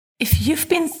If you've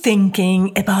been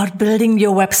thinking about building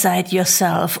your website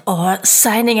yourself or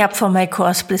signing up for my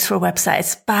course, Blissful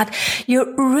Websites, but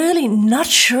you're really not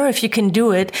sure if you can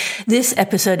do it, this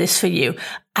episode is for you.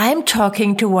 I'm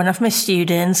talking to one of my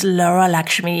students, Laura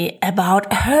Lakshmi,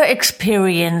 about her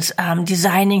experience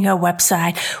designing her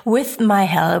website with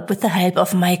the help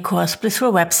of my course,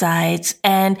 Blissful Websites,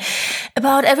 and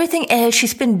about everything else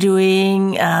she's been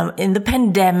doing in the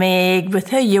pandemic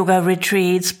with her yoga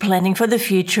retreats, planning for the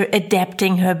future,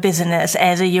 adapting her business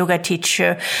as a yoga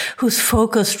teacher who's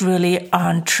focused really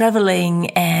on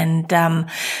traveling and on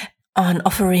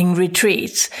offering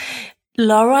retreats.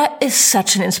 Laura is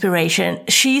such an inspiration.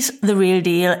 She's the real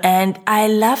deal, and I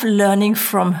love learning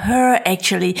from her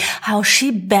actually how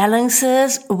she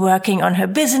balances working on her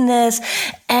business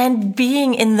and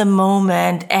being in the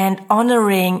moment and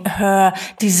honoring her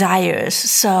desires.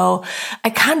 So I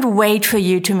can't wait for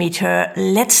you to meet her.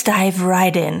 Let's dive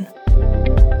right in.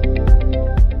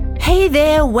 Hey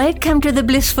there, welcome to the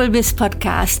Blissful Biz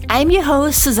podcast. I'm your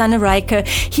host, Susanne Reiche,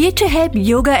 here to help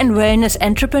yoga and wellness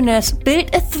entrepreneurs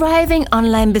build a thriving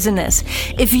online business.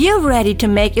 If you're ready to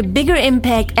make a bigger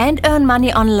impact and earn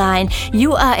money online,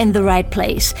 you are in the right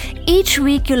place. Each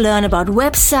week you learn about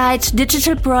websites,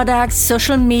 digital products,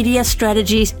 social media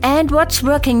strategies, and what's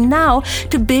working now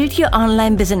to build your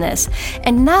online business.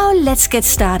 And now let's get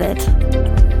started.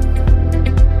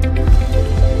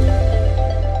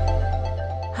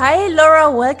 Hi,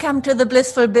 Laura. Welcome to the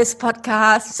Blissful Biz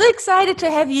podcast. So excited to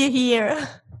have you here.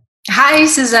 Hi,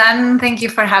 Suzanne. Thank you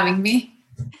for having me.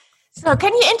 So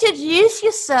can you introduce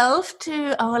yourself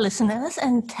to our listeners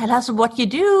and tell us what you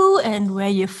do and where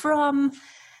you're from?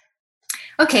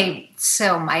 Okay,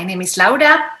 so my name is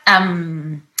Laura.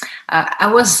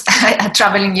 I was a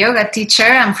traveling yoga teacher.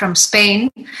 I'm from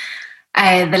Spain.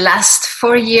 The last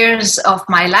 4 years of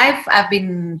my life, I've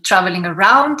been traveling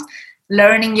around,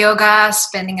 learning yoga,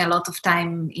 spending a lot of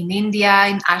time in India,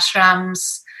 in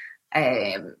ashrams,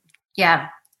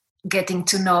 getting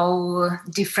to know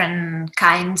different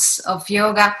kinds of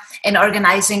yoga and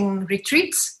organizing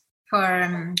retreats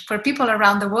for people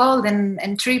around the world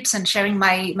and trips and sharing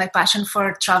my passion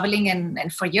for traveling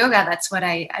and for yoga. That's what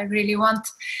I really want.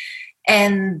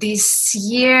 And this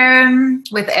year,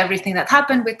 with everything that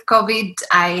happened with COVID,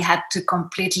 I had to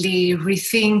completely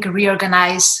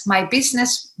reorganize my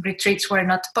business. Retreats were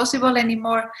not possible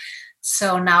anymore.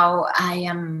 So now I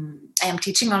am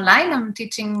teaching online. I'm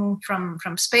teaching from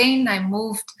Spain. I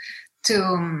moved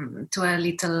to a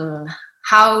little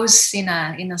house in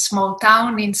a small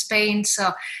town in Spain.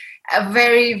 So a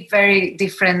very, very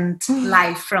different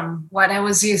life from what I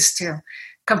was used to.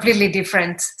 Completely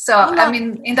different. So I'm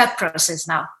in that process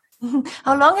now.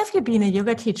 How long have you been a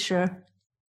yoga teacher?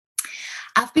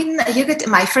 I've been a yoga.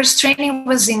 My first training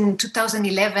was in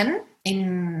 2011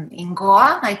 in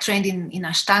Goa. I trained in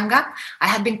Ashtanga. I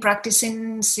had been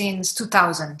practicing since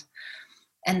 2000.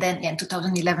 And then in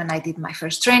 2011, I did my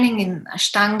first training in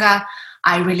Ashtanga.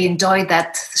 I really enjoyed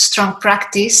that strong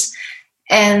practice.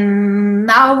 And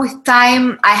now with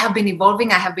time, I have been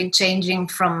evolving. I have been changing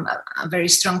from a very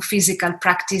strong physical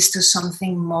practice to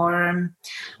something more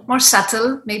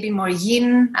subtle, maybe more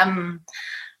yin.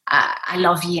 I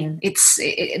love yin. It's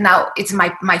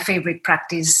my favorite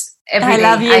practice. Every day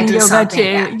love yin yoga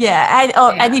too. Yeah.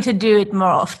 I need to do it more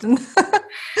often.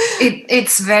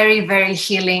 It's very, very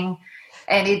healing,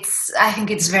 and I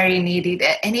think it's very needed.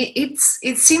 And it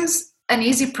seems an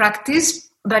easy practice,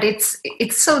 but it's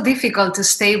so difficult to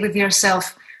stay with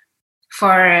yourself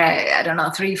for,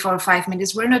 3, 4, 5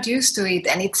 minutes. We're not used to it.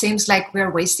 And it seems like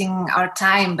we're wasting our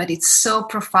time, but it's so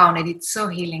profound and it's so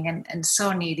healing and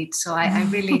so needed. So I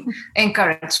really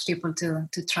encourage people to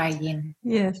try yin.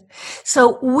 Yes.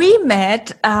 So we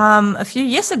met a few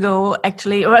years ago,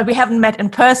 actually. Well, we haven't met in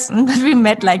person, but we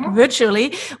met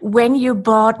virtually when you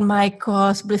bought my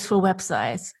course, Blissful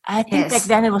Websites. I think back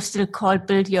then it was still called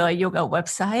Build Your Yoga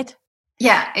Website.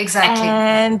 Yeah, exactly.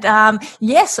 And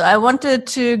so I wanted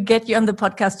to get you on the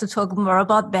podcast to talk more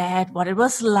about that, what it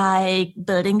was like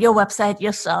building your website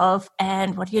yourself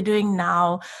and what you're doing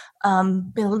now,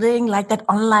 building like that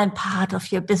online part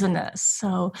of your business.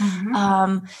 So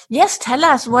tell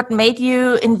us what made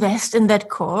you invest in that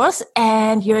course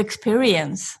and your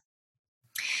experience.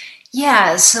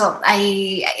 Yeah, so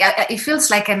it feels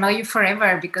like I know you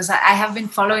forever because I have been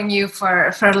following you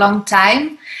for a long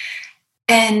time.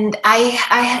 And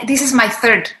this is my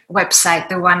third website,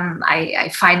 the one I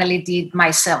finally did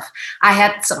myself.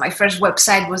 My first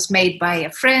website was made by a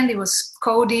friend. It was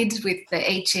coded with the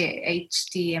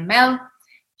HTML.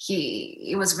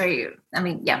 he was very,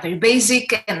 very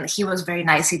basic, and he was very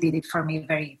nice. He did it for me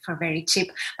for very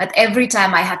cheap. But every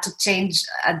time I had to change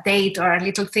a date or a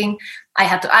little thing, I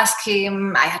had to ask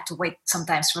him. I had to wait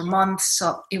sometimes for months,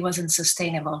 so it wasn't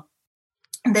sustainable.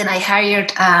 And then I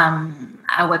hired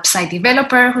a website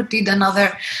developer who did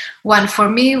another one for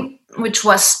me, which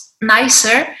was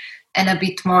nicer and a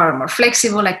bit more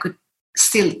flexible. I could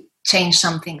still change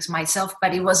some things myself,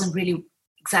 but it wasn't really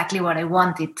exactly what I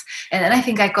wanted. And then I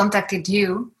think I contacted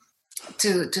you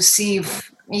to see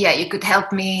if you could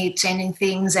help me changing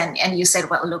things. And you said,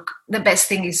 well, look, the best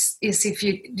thing is if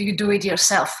you do it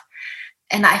yourself.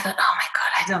 And I thought, oh my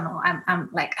God, I don't know.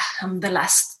 I'm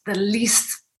the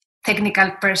least technical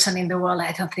person in the world.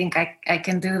 I don't think I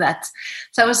can do that.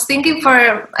 So I was thinking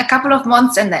for a couple of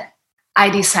months, and then I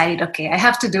decided, okay, I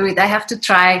have to do it. I have to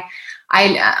try.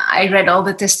 I read all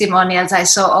the testimonials. I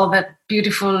saw all the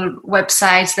beautiful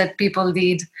websites that people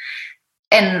did,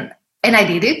 and I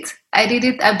did it.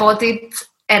 I bought it,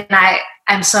 and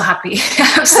I'm so happy.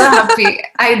 I'm so happy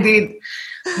I did,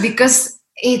 because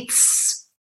it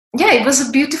was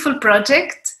a beautiful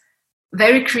project,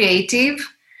 very creative.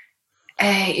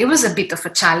 It was a bit of a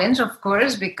challenge, of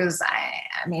course, because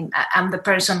I'm the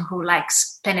person who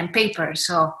likes pen and paper,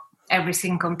 so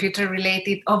everything computer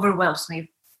related overwhelms me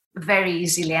very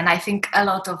easily, and I think a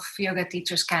lot of yoga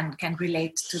teachers can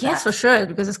relate to that. Yes, for sure,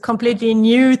 because it's completely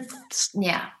new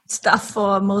stuff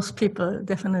for most people.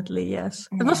 Definitely, yes.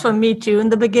 It was for me too in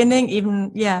the beginning.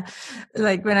 Even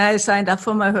like when I signed up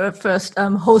for my first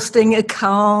hosting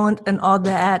account and all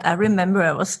that, I remember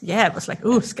it was like,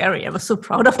 ooh, scary. I was so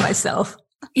proud of myself.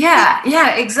 Yeah,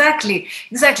 exactly.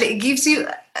 It gives you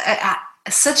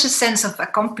such a sense of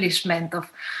accomplishment, of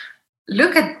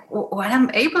look at what I'm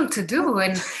able to do,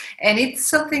 and it's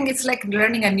something. It's like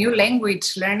learning a new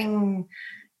language,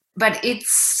 but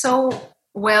it's so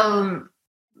well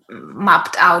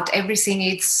mapped out. Everything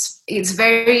it's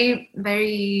very,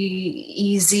 very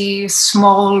easy, in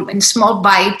small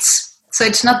bites, so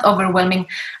it's not overwhelming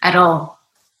at all.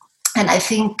 And I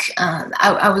think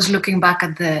I was looking back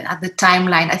at the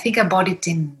timeline. I think I bought it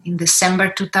in December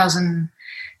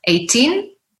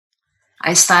 2018.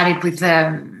 I started with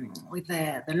the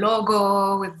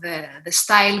logo, with the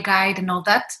style guide and all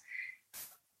that.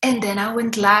 And then I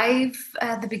went live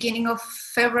at the beginning of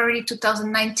February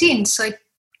 2019. So it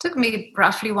took me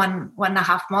roughly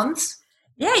 1.5 months.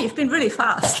 Yeah, you've been really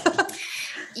fast.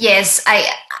 Yes, I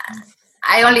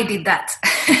only did that,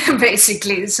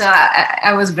 basically. So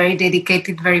I was very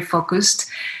dedicated, very focused,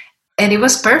 and it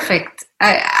was perfect.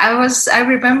 I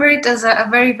remember it as a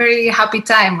very, very happy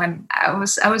time when I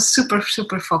was super,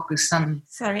 super focused on.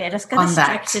 Sorry, I just got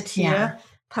distracted here. Yeah.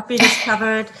 Puppy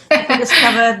discovered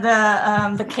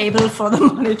the cable for the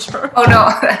monitor. Oh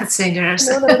no, that's dangerous.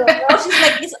 No. She's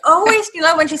like, it's always,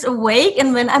 when she's awake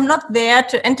and when I'm not there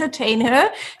to entertain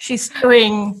her, she's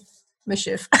doing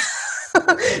mischief.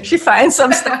 She finds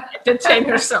some stuff to entertain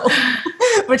herself,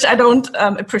 which I don't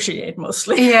appreciate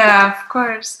mostly. Yeah, of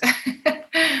course.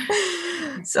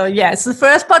 So it's the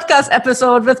first podcast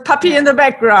episode with Puppy in the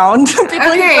background. People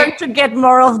are going to get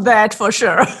more of that for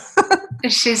sure.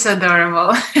 She's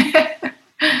adorable.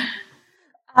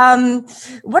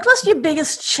 What was your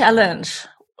biggest challenge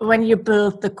when you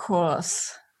built the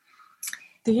course?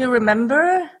 Do you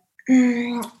remember?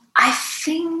 I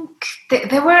think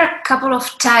there were a couple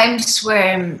of times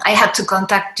where I had to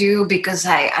contact you because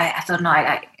I thought, no,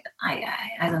 I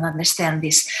don't understand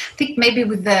this. I think maybe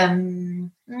with the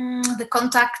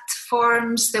contact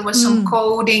forms, there was some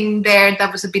coding there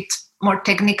that was a bit more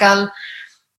technical.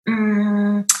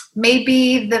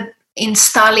 Maybe the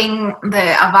installing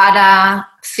the Avada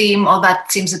theme, all that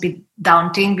seems a bit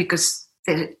daunting because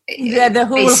the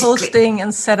whole hosting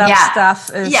and setup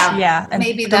stuff is and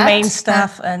maybe the main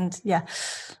stuff and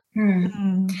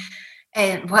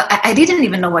And well, I didn't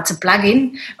even know what's a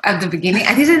plugin at the beginning.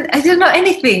 I didn't know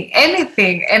anything,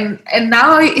 and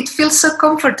now it feels so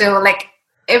comfortable. Like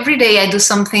every day I do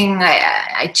something,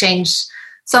 I change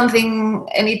something,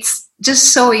 and it's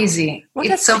just so easy.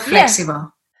 It's so flexible. Yeah.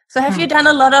 So have you done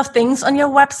a lot of things on your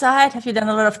website? Have you done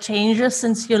a lot of changes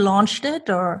since you launched it,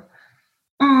 or?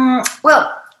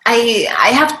 Well,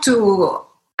 I have to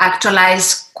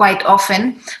actualize quite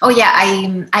often. Oh yeah,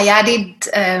 I added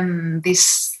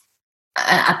this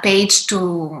a page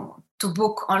to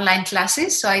book online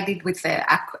classes. So I did with the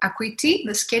Acuity,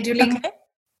 the scheduling,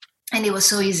 and it was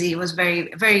so easy. It was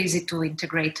very, very easy to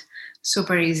integrate.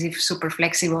 Super easy, super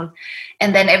flexible.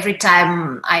 And then every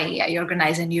time I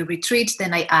organize a new retreat,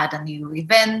 then I add a new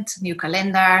event, new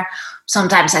calendar.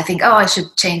 Sometimes I think, I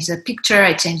should change the picture.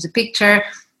 I change the picture.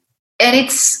 and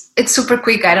it's super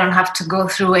quick. I don't have to go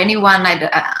through anyone.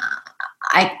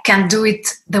 I can do it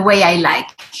the way I like.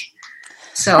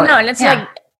 So I know, and it's like,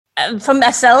 for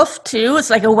myself too, it's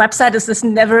like a website is this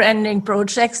never-ending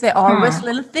project. There are always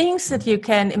little things that you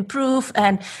can improve.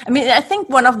 And I mean, I think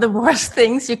one of the worst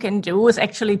things you can do is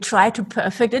actually try to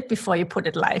perfect it before you put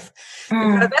it live.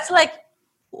 Because that's like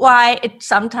why it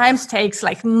sometimes takes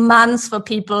like months for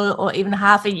people, or even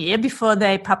half a year before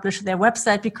they publish their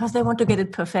website, because they want to get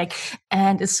it perfect.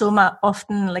 And it's so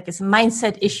often like it's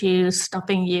mindset issues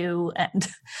stopping you.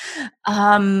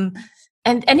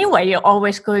 And anyway, you're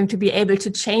always going to be able to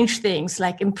change things,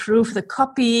 like improve the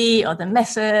copy or the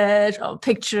message or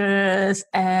pictures.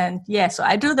 And yeah, so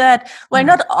I do that. Well,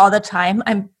 not all the time.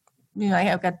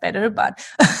 I've got better, but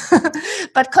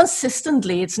but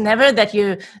consistently. It's never that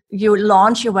you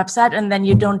launch your website and then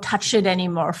you don't touch it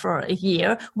anymore for a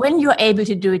year. When you're able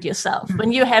to do it yourself,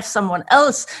 when you have someone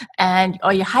else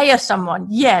or you hire someone,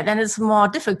 then it's more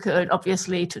difficult,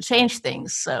 obviously, to change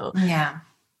things. So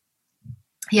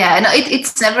yeah, and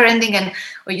it's never ending. And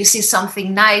when you see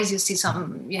something nice,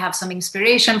 you have some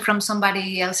inspiration from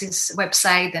somebody else's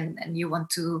website, and you want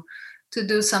to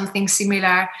do something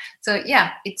similar. So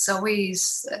yeah, it's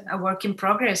always a work in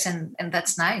progress, and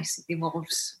that's nice. It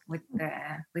evolves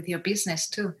with your business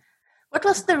too. What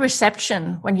was the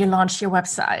reception when you launched your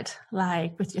website,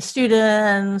 like with your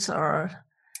students or?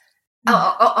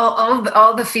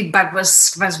 All the feedback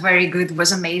was very good,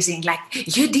 was amazing.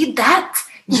 Like, you did that,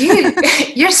 you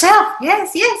yourself.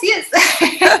 Yes.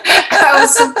 I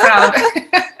was so proud.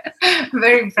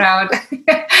 Very proud.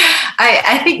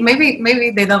 I think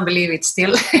maybe they don't believe it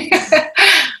still.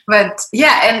 But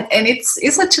yeah, and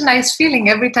it's such a nice feeling.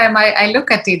 Every time I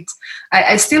look at it,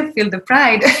 I still feel the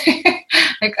pride.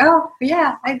 Like, oh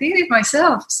yeah, I did it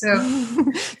myself. So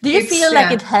do you feel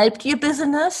like it helped your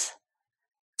business?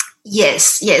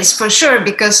 Yes, for sure.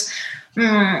 Because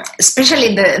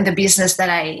especially in the business that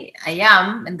I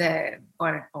am,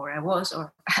 or I was,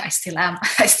 or I still am,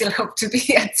 I still hope to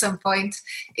be at some point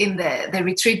in the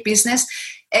retreat business.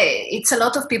 It's a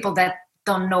lot of people that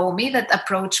don't know me that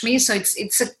approach me. So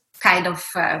it's a kind of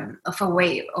a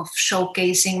way of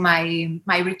showcasing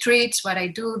my retreats, what I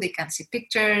do. They can see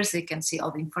pictures, they can see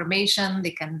all the information,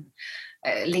 they can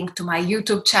link to my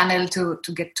YouTube channel to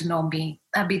get to know me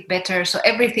a bit better. So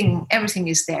everything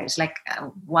is there. It's like a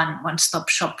one-stop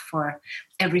shop for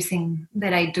everything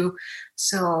that I do.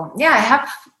 So yeah, I have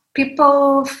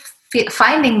people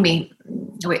finding me,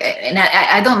 and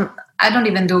I don't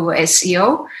even do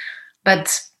SEO,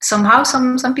 but somehow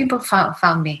some people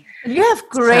found me. You have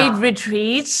great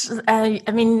retreats. I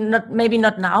mean, maybe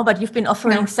not now, but you've been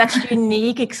offering such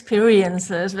unique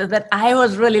experiences that I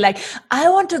was really like, I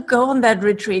want to go on that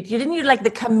retreat. Didn't you like the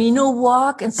Camino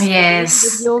walk and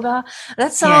with yoga?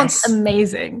 That sounds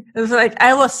amazing. It was like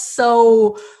I was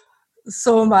so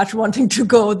much wanting to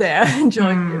go there,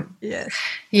 enjoying it.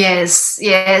 Yes.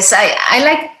 I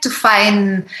like to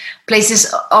find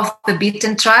places off the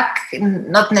beaten track,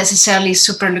 not necessarily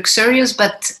super luxurious,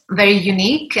 but very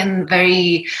unique and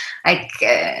very like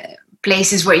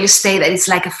places where you stay that it's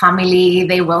like a family.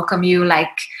 They welcome you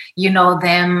like you know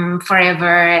them forever,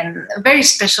 and very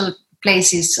special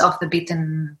places off the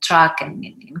beaten track, and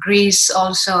in Greece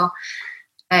also.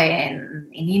 In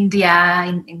India,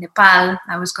 in Nepal,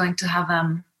 I was going to have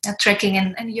a trekking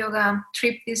and yoga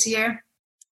trip this year.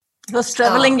 Was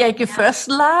traveling like your first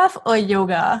love or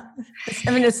yoga?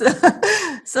 It's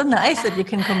so nice that you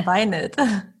can combine it.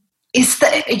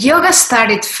 Yoga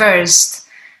started first,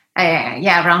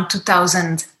 around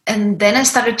 2000, and then I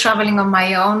started traveling on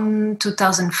my own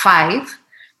 2005,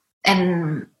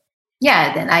 and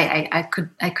then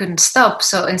I couldn't stop.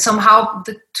 So, and somehow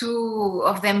the two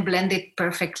of them blended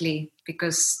perfectly,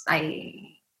 because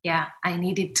I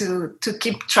needed to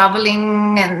keep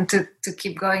traveling and to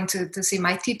keep going to see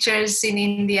my teachers in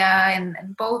India,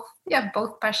 and both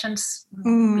passions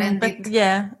blended. But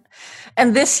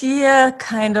and this year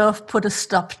kind of put a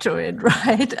stop to it,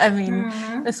 right? I mean,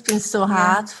 it's been so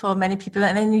hard for many people.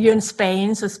 And then you're in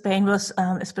Spain, so Spain was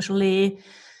especially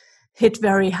hit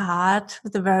very hard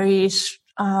with a very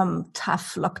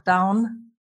tough lockdown.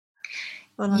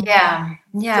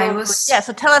 It was.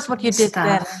 So tell us what you did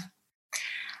then.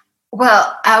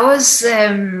 Well, I was.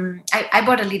 I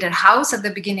bought a little house at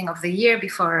the beginning of the year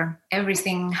before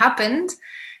everything happened,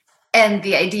 and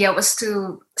the idea was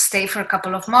to stay for a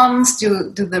couple of months,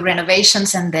 do the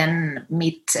renovations, and then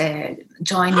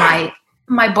join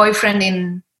my boyfriend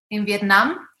in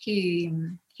Vietnam.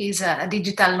 He's a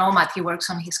digital nomad. He works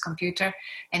on his computer,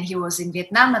 and he was in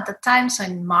Vietnam at the time. So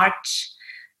in March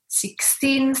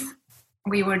 16th,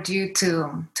 we were due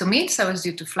to meet. So I was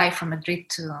due to fly from Madrid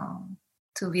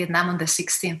to Vietnam on the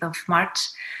 16th of March.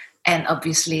 And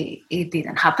obviously it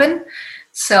didn't happen.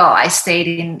 So I stayed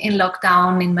in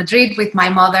lockdown in Madrid with my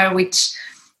mother, which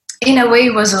in a way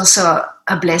was also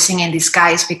a blessing in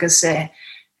disguise, because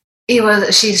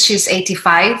she's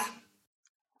 85.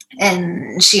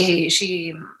 And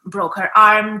she broke her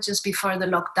arm just before the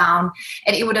lockdown,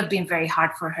 and it would have been very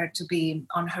hard for her to be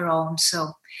on her own.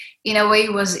 So in a way,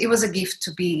 it was a gift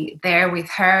to be there with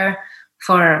her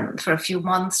for a few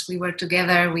months. We were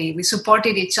together, we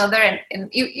supported each other, and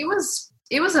it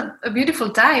was a beautiful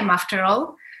time after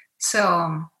all.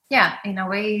 So yeah, in a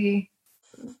way,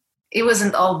 it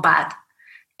wasn't all bad.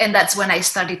 And that's when I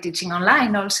started teaching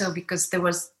online also, because there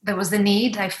was the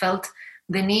need. I felt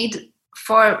the need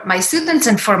for my students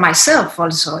and for myself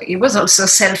also. It was also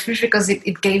selfish, because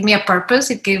it gave me a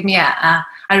purpose. It gave me a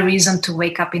reason to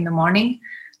wake up in the morning.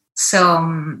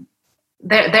 So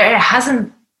there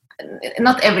hasn't,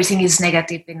 not everything is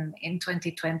negative in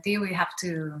 2020. We have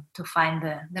to find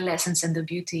the lessons and the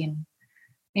beauty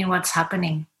in what's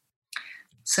happening.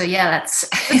 So yeah, that's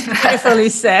beautifully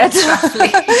said.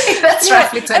 That's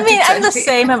roughly 2020. I mean, I'm the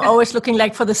same. I'm always looking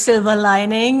for the silver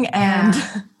lining, and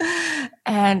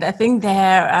and I think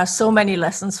there are so many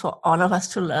lessons for all of us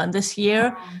to learn this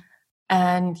year.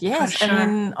 And yes, sure. I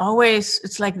mean, always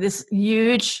it's like this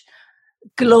huge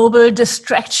global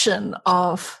distraction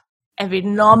of every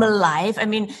normal life. I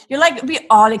mean, we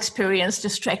all experience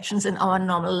distractions in our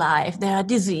normal life. There are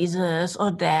diseases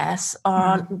or deaths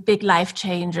or big life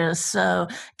changes. So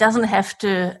it doesn't have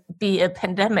to be a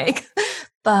pandemic.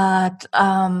 But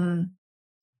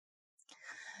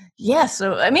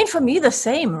so I mean, for me, the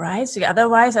same, right? So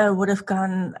otherwise I would have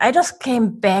I just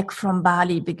came back from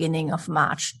Bali beginning of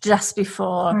March, just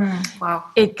before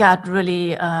it got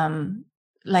really, it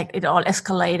all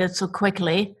escalated so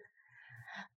quickly.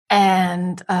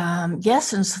 And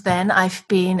since then I've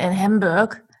been in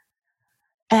Hamburg,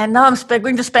 and now I'm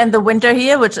going to spend the winter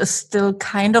here, which is still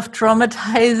kind of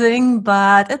traumatizing,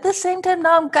 but at the same time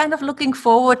now I'm kind of looking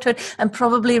forward to it. I'm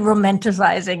probably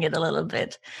romanticizing it a little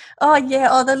bit.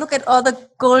 Look at all the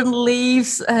golden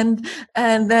leaves, and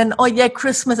then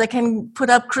Christmas, I can put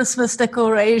up Christmas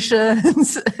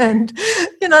decorations. And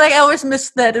I always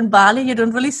miss that in Bali. You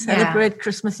don't really celebrate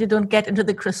Christmas. You don't get into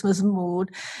the Christmas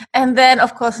mood. And then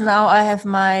of course now I have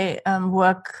my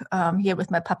work here with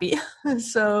my puppy.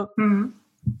 So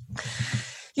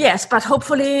yes, but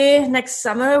hopefully next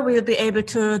summer we'll be able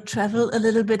to travel a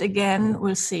little bit again.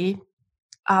 We'll see.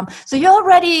 So you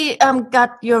already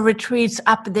got your retreats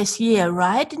up this year,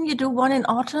 right? Didn't you do one in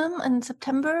autumn in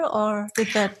September, or did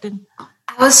that?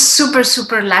 I was super,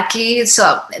 super lucky.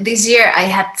 So this year I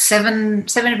had seven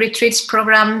retreats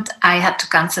programmed. I had to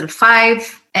cancel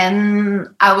 5, and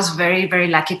I was very, very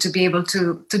lucky to be able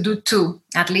to do 2,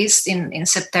 at least in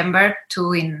September,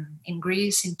 2 in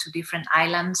Greece, in 2 different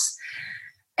islands.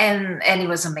 And it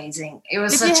was amazing. It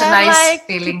was such a nice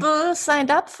feeling. People signed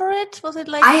up for it? Was it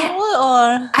full,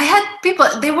 or? I had people.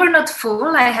 They were not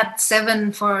full. I had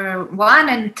 7 for one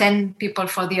and 10 people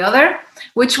for the other,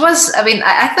 which was, I mean,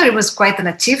 I thought it was quite an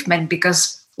achievement,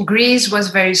 because Greece was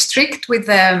very strict with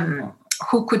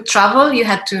who could travel. You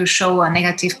had to show a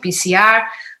negative PCR.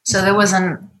 So there was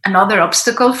another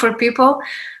obstacle for people,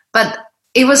 but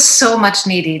it was so much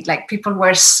needed. Like, people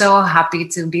were so happy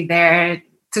to be there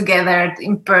together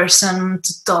in person,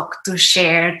 to talk, to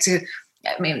share,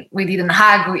 I mean, we didn't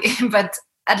hug, but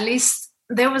at least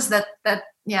there was the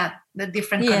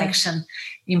different connection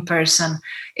in person.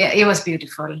 It was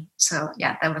beautiful. So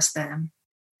that was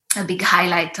a big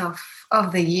highlight of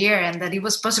the year, and that it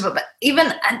was possible. But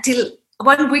even until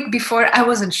 1 week before, I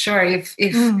wasn't sure if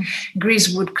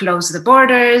Greece would close the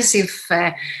borders,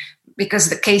 because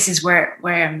the cases were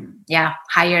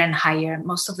higher and higher.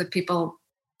 Most of the people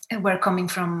were coming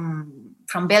from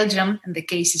Belgium, and the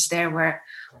cases there were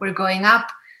going up.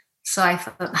 So I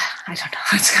thought, I don't know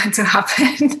what's going to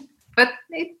happen, but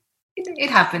it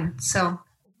happened. So,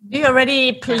 do you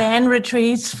already plan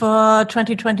retreats for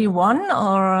 2021,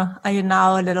 or are you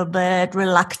now a little bit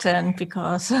reluctant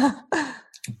because? I'm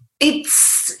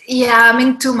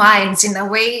in 2 minds. In a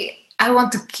way, I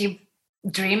want to keep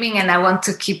dreaming and I want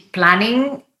to keep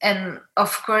planning. And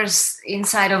of course,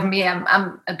 inside of me,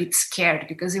 I'm a bit scared,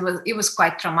 because it was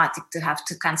quite traumatic to have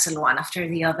to cancel one after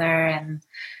the other. And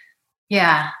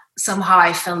somehow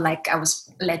I felt like I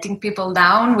was letting people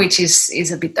down, which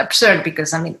is a bit absurd,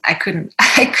 because I mean, I couldn't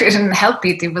help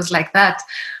it. It was like that.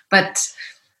 But so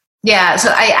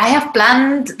I have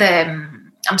planned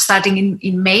I'm starting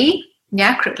in May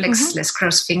let's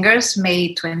cross fingers.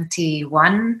 May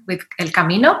 21 with El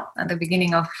Camino at the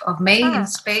beginning of May in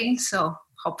Spain. So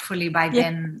hopefully by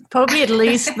then, probably at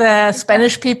least the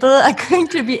Spanish people are going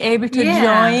to be able to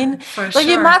join. For well, sure.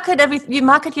 you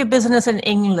market your business in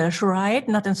English, right?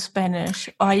 Not in Spanish.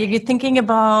 Are you thinking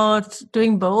about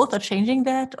doing both or changing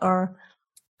that, or?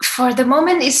 For the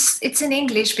moment, it's in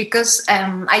English because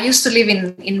I used to live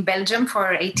in Belgium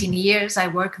for 18 years. I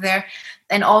work there,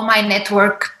 and all my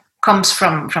network comes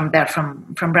from there,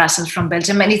 from Brussels, from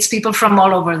Belgium, and it's people from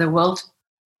all over the world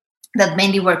that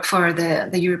mainly work for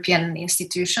the European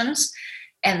institutions,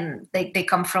 and they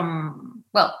come from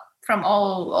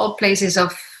all places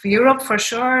of Europe for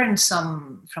sure, and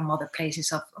some from other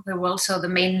places of the world. So the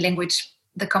main language,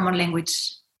 the common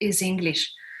language, is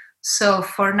English. So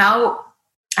for now,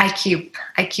 I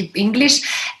keep English,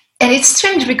 and it's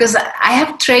strange because I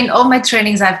have trained all my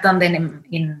trainings. I've done them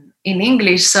in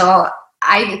English, so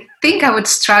I think I would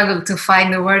struggle to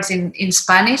find the words in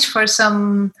Spanish for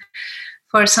some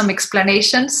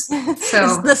explanations. So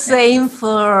it's the same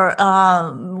for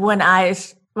when I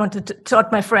wanted to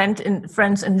taught my friends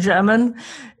in German.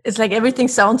 It's like everything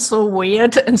sounds so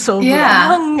weird and so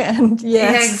long, and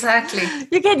exactly.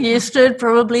 You get used to it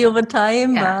probably over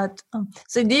time. But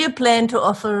so, do you plan to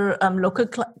offer local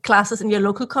classes in your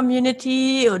local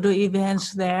community or do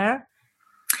events there?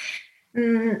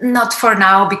 Not for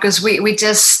now, because we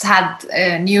just had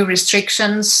new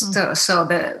restrictions, so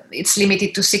it's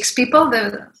limited to 6 people.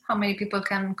 How many people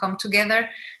can come together?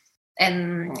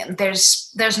 And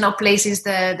there's no places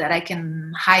that I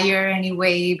can hire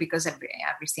anyway because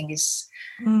everything is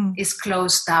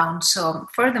closed down. So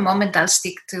for the moment, I'll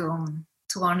stick to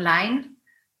online,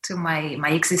 to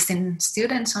my existing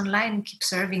students online, and keep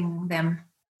serving them.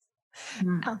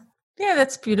 Yeah,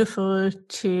 that's beautiful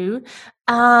too.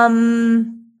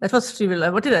 That was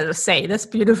beautiful. What did I just say? That's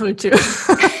beautiful too.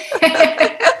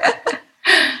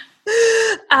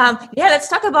 Let's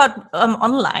talk about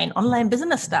online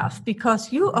business stuff,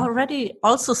 because you already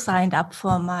also signed up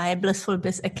for my Blissful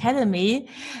Biz Academy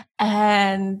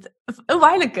and a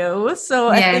while ago. So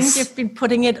I think you've been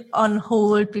putting it on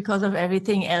hold because of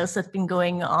everything else that's been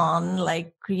going on,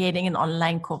 like creating an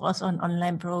online course or an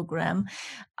online program.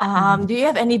 Do you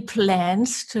have any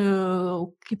plans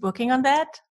to keep working on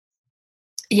that?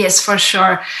 Yes, for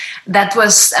sure. That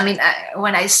was,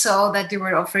 when I saw that you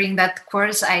were offering that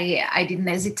course, I didn't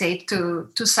hesitate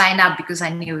to sign up because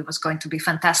I knew it was going to be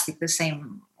fantastic, the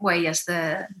same way as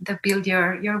the build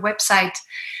your website.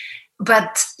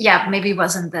 But maybe it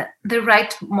wasn't the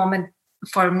right moment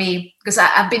for me, because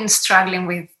I've been struggling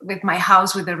with my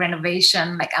house, with the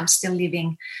renovation. Like, I'm still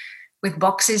living with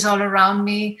boxes all around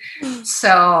me.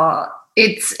 So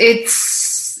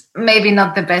it's maybe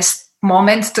not the best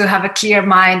moment to have a clear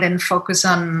mind and focus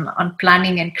on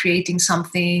planning and creating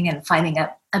something and finding a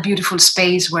beautiful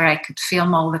space where I could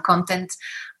film all the content.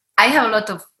 I have a lot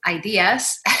of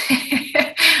ideas.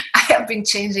 I have been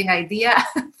changing idea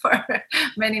for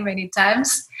many, many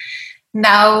times.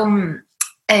 Now,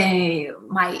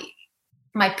 my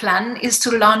plan is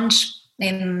to launch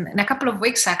in a couple of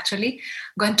weeks, actually.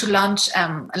 I'm going to launch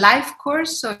a live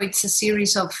course. So it's a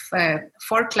series of 4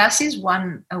 classes,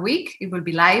 1 a week. It will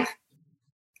be live.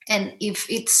 And if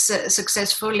it's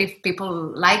successful, if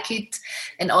people like it,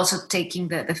 and also taking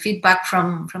the feedback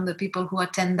from the people who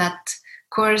attend that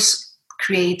course,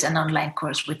 create an online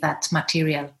course with that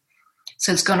material.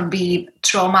 So it's going to be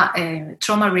trauma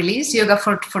release, yoga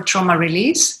for trauma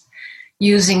release,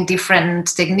 using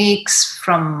different techniques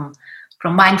from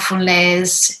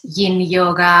mindfulness, yin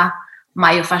yoga,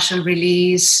 myofascial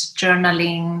release,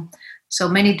 journaling. So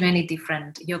many, many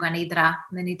different yoga nidra,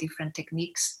 many different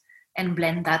techniques, and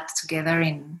blend that together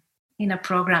in a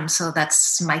program. So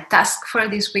that's my task for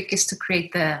this week, is to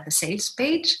create the sales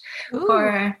page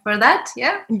for that.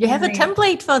 Yeah. You have a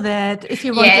template for that if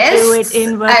you want to do it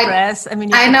in WordPress.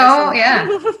 I know. Yeah.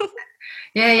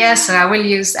 Yeah. So I will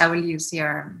use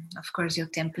your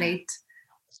template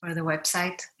for the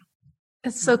website.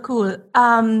 It's so cool.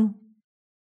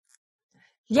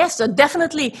 Yes, so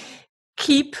definitely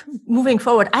keep moving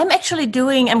forward. I'm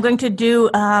going to do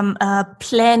a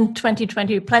Plan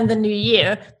 2020, Plan the New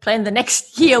Year, Plan the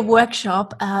Next Year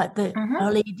workshop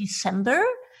early December.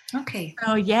 Okay.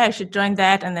 So I should join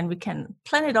that, and then we can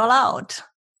plan it all out.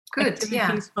 Good.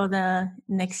 Activities for the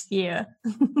next year.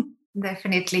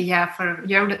 Definitely. Yeah.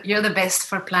 You're the best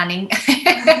for planning.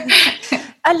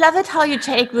 I love it how you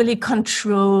take really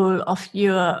control of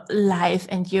your life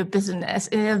and your business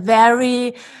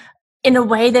in a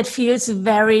way that feels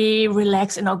very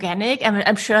relaxed and organic. I mean,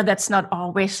 I'm sure that's not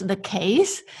always the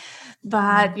case,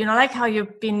 But, like how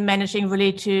you've been managing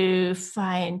really to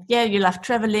find, you love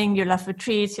traveling, you love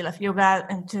retreats, you love yoga,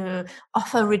 and to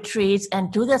offer retreats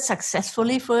and do that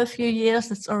successfully for a few years.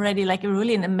 That's already like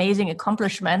really an amazing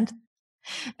accomplishment.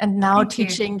 And now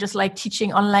teaching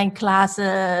online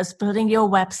classes, building your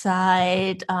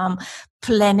website,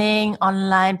 planning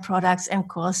online products and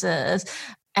courses.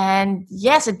 And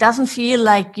yes, it doesn't feel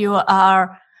like you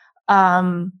are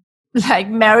like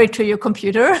married to your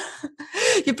computer.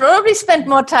 You probably spend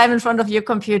more time in front of your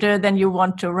computer than you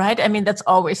want to, right? I mean, that's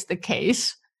always the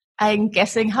case, I'm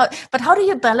guessing. But how do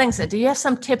you balance it? Do you have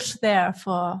some tips there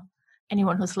for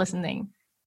anyone who's listening?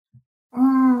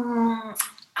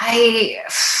 I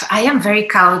am very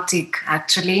chaotic,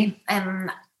 actually, and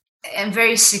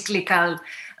very cyclical.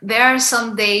 There are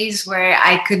some days where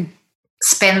I could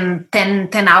spend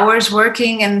 10 hours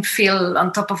working and feel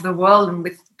on top of the world and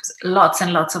with lots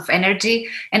and lots of energy,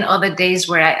 and other days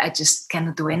where I just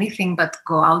cannot do anything but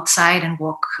go outside and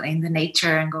walk in the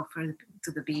nature and go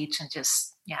to the beach and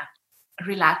just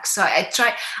relax. So I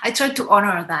try to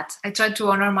honor that. I try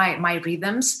to honor my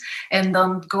rhythms and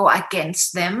don't go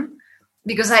against them,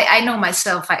 because I know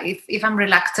myself, if I'm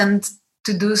reluctant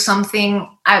to do something,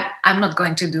 I'm not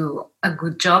going to do a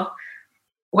good job.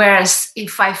 Whereas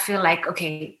if I feel like,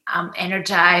 okay, I'm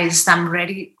energized, I'm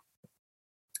ready,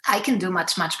 I can do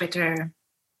much better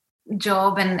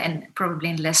job and probably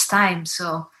in less time.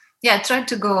 So try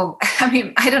to go. I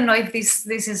mean, I don't know if this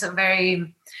is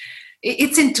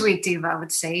it's intuitive, I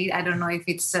would say. I don't know if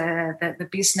it's the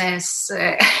business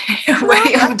way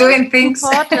of doing things.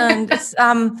 Important. It's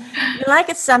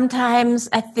it's sometimes,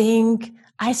 I think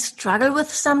I struggle with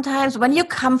sometimes when you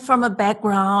come from a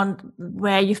background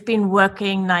where you've been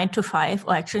working 9 to 5,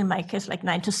 or actually in my case, like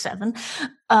 9 to 7,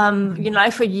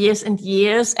 for years and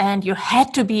years, and you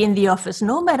had to be in the office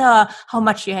no matter how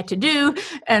much you had to do.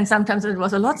 And sometimes it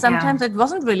was a lot, sometimes it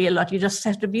wasn't really a lot. You just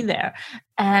have to be there.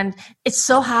 And it's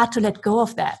so hard to let go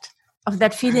of that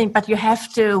feeling, but you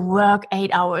have to work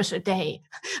 8 hours a day.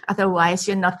 Otherwise,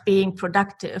 you're not being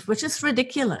productive, which is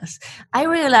ridiculous. I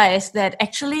realized that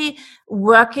actually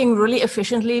working really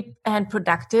efficiently and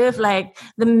productive, like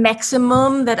the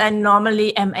maximum that I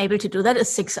normally am able to do that is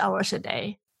 6 hours a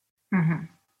day. Mm-hmm.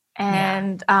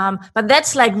 And, but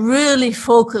that's like really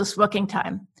focused working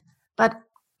time. But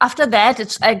after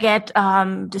that, I get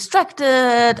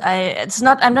distracted.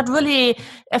 I'm not really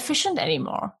efficient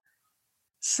anymore.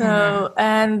 So,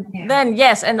 then,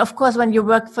 yes. And of course, when you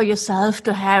work for yourself,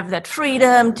 to have that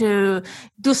freedom to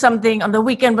do something on the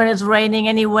weekend when it's raining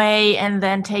anyway, and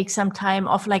then take some time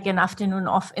off, like an afternoon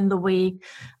off in the week.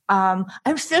 I'm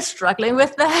still struggling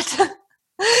with that.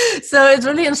 So it's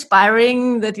really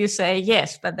inspiring that you say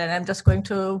yes, but then I'm just going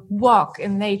to walk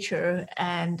in nature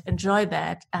and enjoy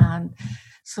that. And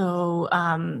so,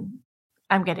 I'm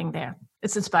getting there.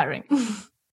 It's inspiring.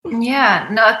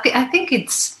 I think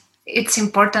it's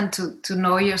important to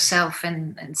know yourself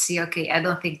and see, okay, I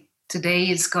don't think today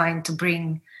is going to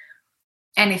bring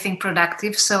anything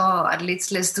productive, so at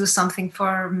least let's do something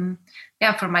for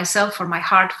myself, for my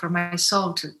heart, for my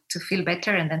soul, to feel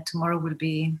better, and then tomorrow will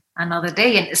be another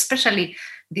day. And especially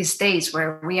these days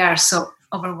where we are so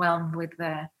overwhelmed with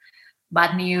the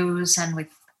bad news and with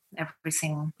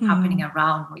everything happening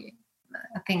around,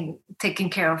 I think taking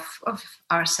care of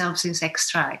ourselves is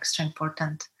extra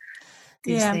important.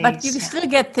 But you still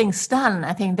get things done.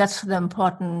 I think that's the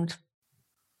important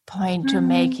point to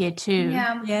make here too.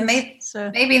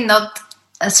 Maybe not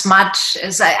as much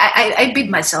as I beat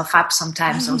myself up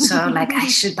sometimes also. Like I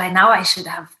should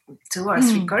have 2 or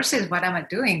 3 courses. What am I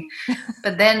doing?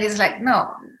 But then it's like,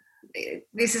 no, it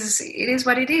is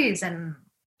what it is, and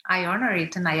I honor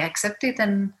it and I accept it,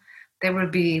 and there will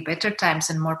be better times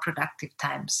and more productive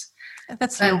times.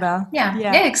 That's yoga.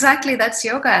 Yeah, exactly. That's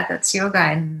yoga.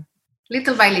 And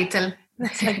little by little.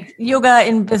 It's like yoga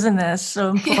in business. So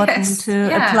important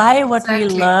to apply what we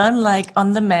learn, like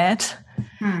on the mat,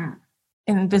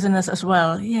 in business as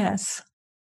well. Yes.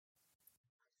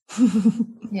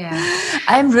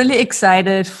 I'm really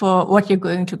excited for what you're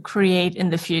going to create in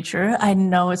the future. I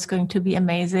know it's going to be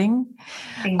amazing.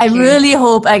 Thank you. Really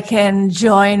hope I can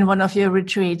join one of your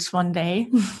retreats one day.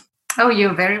 Oh,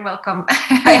 you're very welcome.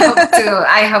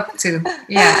 I hope to.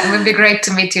 Yeah, it would be great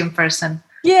to meet you in person.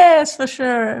 Yes, for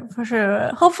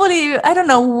sure. Hopefully, I don't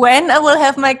know when I will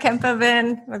have my camper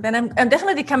van, but then I'm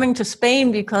definitely coming to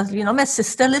Spain because my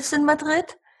sister lives in Madrid.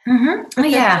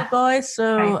 Mm-hmm. Boys.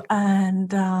 So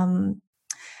right.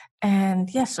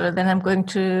 So then I'm going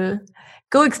to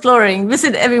go exploring,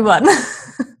 visit everyone.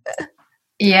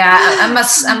 I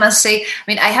must say. I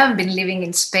mean, I haven't been living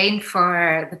in Spain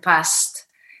for the past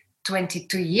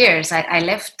 22 years. I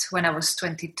left when I was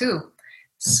 22.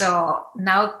 So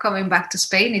now coming back to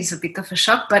Spain is a bit of a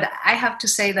shock, but I have to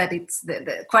say that it's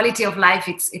the quality of life.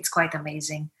 It's quite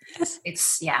amazing. Yes.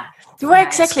 It's Where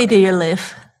exactly do you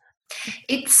live?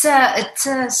 It's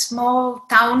a small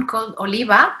town called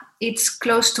Oliva. It's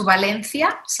close to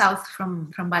Valencia, south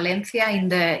from Valencia, in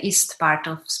the east part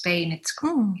of Spain. It's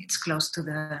close to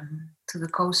the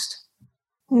coast.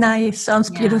 Nice,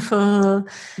 sounds beautiful.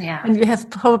 Yeah, and you have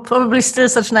probably still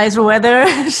such nice weather.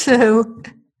 So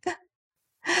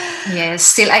yes,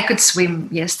 still I could swim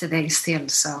yesterday. Still,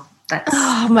 so that's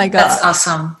oh my god, that's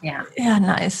awesome. Yeah,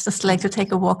 nice. Just like to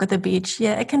take a walk at the beach.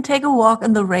 Yeah, I can take a walk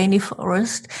in the rainy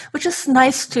forest, which is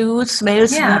nice too. It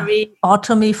smells very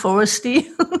autumny, foresty.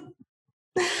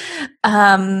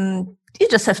 You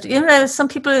just have to, some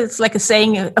people, it's like a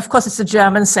saying, of course it's a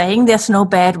German saying, there's no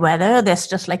bad weather, there's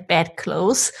just like bad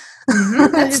clothes.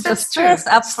 Mm-hmm. That's true.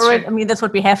 Up for it. I mean, that's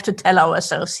what we have to tell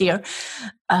ourselves here,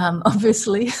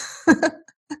 obviously.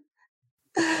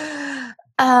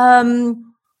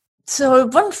 So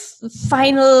one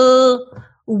final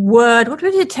word, what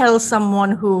would you tell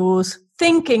someone who's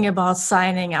thinking about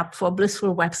signing up for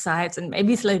Blissful Websites and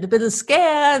maybe it's like a bit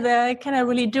scared, can I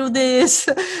really do this?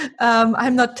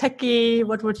 I'm not techie.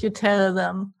 What would you tell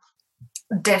them?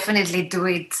 Definitely do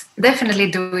it. Definitely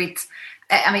do it.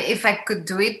 I mean, if I could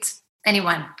do it,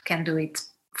 anyone can do it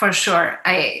for sure.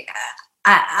 I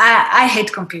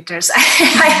hate computers.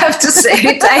 I have to say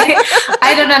it.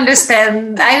 I don't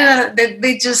understand.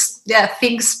 They just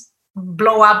things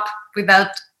blow up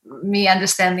without me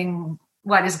understanding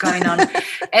what is going on.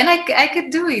 And I could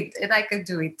do it.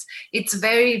 It's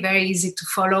very, very easy to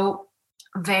follow,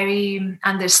 very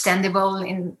understandable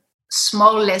in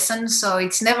small lessons. So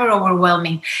it's never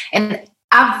overwhelming. And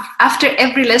after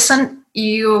every lesson,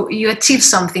 you achieve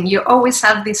something. You always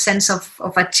have this sense of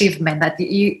achievement that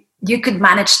you could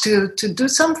manage to do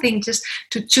something, just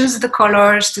to choose the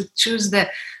colors, to choose the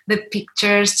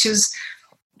pictures,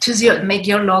 make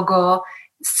your logo.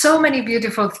 So many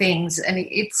beautiful things, and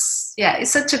it's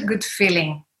such a good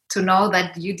feeling to know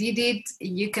that you did it.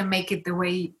 You can make it the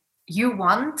way you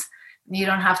want. You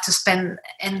don't have to spend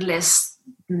endless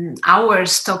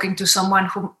hours talking to someone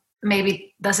who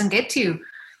maybe doesn't get you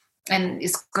and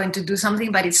is going to do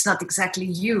something, but it's not exactly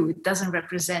you. It doesn't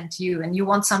represent you, and you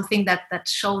want something that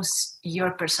shows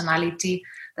your personality,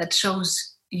 that shows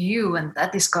you, and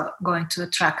that is going to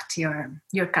attract your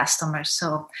customers.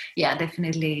 So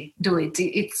definitely do it.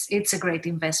 It's a great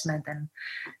investment, and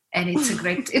it's a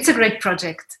great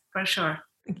project for sure.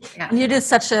 Yeah. You did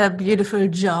such a beautiful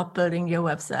job building your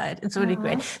website. It's really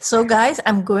great. So guys,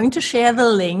 I'm going to share the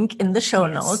link in the show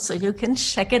notes so you can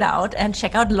check it out and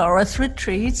check out Laura's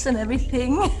retreats and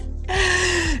everything.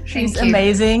 She's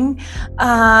amazing.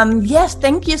 Yes,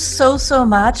 thank you so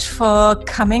much for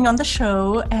coming on the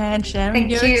show and sharing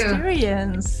your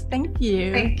experience. Thank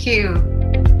you. Thank you.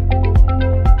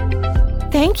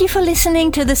 Thank you for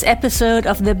listening to this episode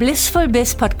of the Blissful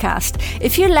Biz podcast.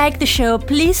 If you like the show,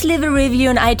 please leave a review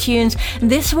on iTunes.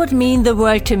 This would mean the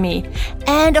world to me.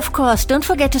 And of course, don't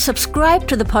forget to subscribe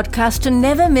to the podcast to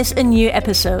never miss a new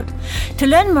episode. To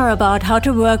learn more about how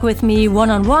to work with me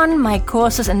one-on-one, my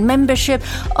courses and membership,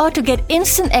 or to get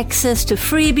instant access to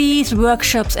freebies,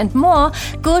 workshops, and more,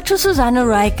 go to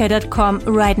SusanneReiker.com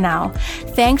right now.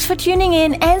 Thanks for tuning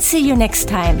in and see you next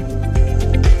time.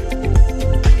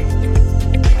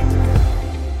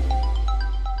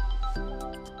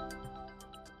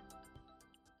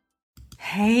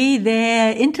 Hey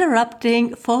there,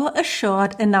 interrupting for a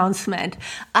short announcement.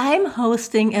 I'm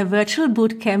hosting a virtual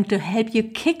bootcamp to help you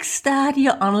kickstart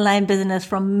your online business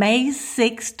from May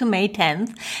 6th to May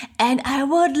 10th, and I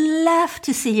would love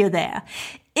to see you there.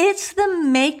 It's the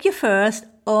Make Your First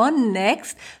or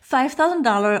Next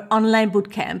 $5,000 online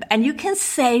bootcamp, and you can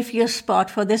save your spot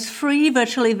for this free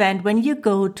virtual event when you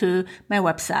go to my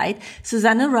website,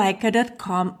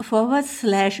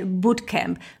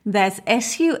 SusanneReiker.com/bootcamp. That's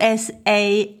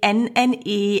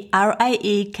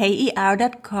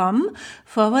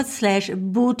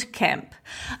SusanneReiker.com/bootcamp.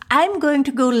 I'm going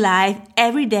to go live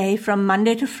every day from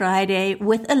Monday to Friday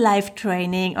with a live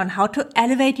training on how to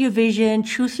elevate your vision,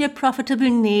 choose your profitable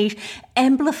niche,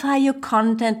 amplify your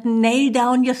content, nail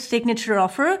down your signature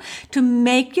offer to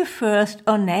make your first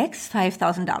or next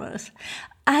 $5,000.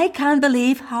 I can't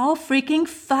believe how freaking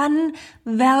fun,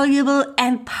 valuable,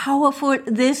 and powerful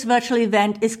this virtual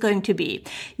event is going to be.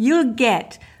 You'll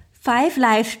get 5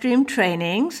 live stream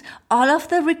trainings, all of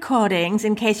the recordings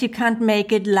in case you can't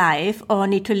make it live or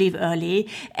need to leave early,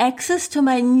 access to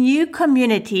my new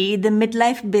community, the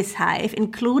Midlife Biz Hive,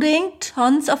 including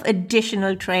tons of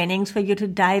additional trainings for you to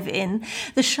dive in,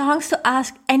 the chance to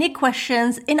ask any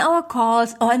questions in our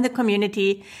calls or in the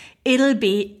community. It'll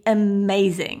be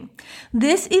amazing.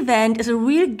 This event is a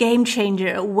real game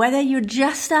changer, whether you're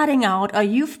just starting out or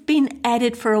you've been at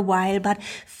it for a while, but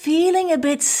feeling a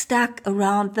bit stuck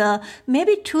around the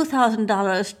maybe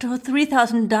 $2,000 to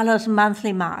 $3,000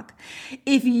 monthly mark.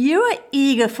 If you're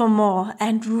eager for more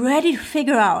and ready to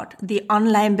figure out the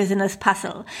online business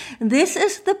puzzle, this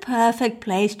is the perfect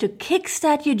place to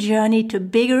kickstart your journey to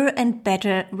bigger and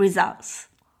better results.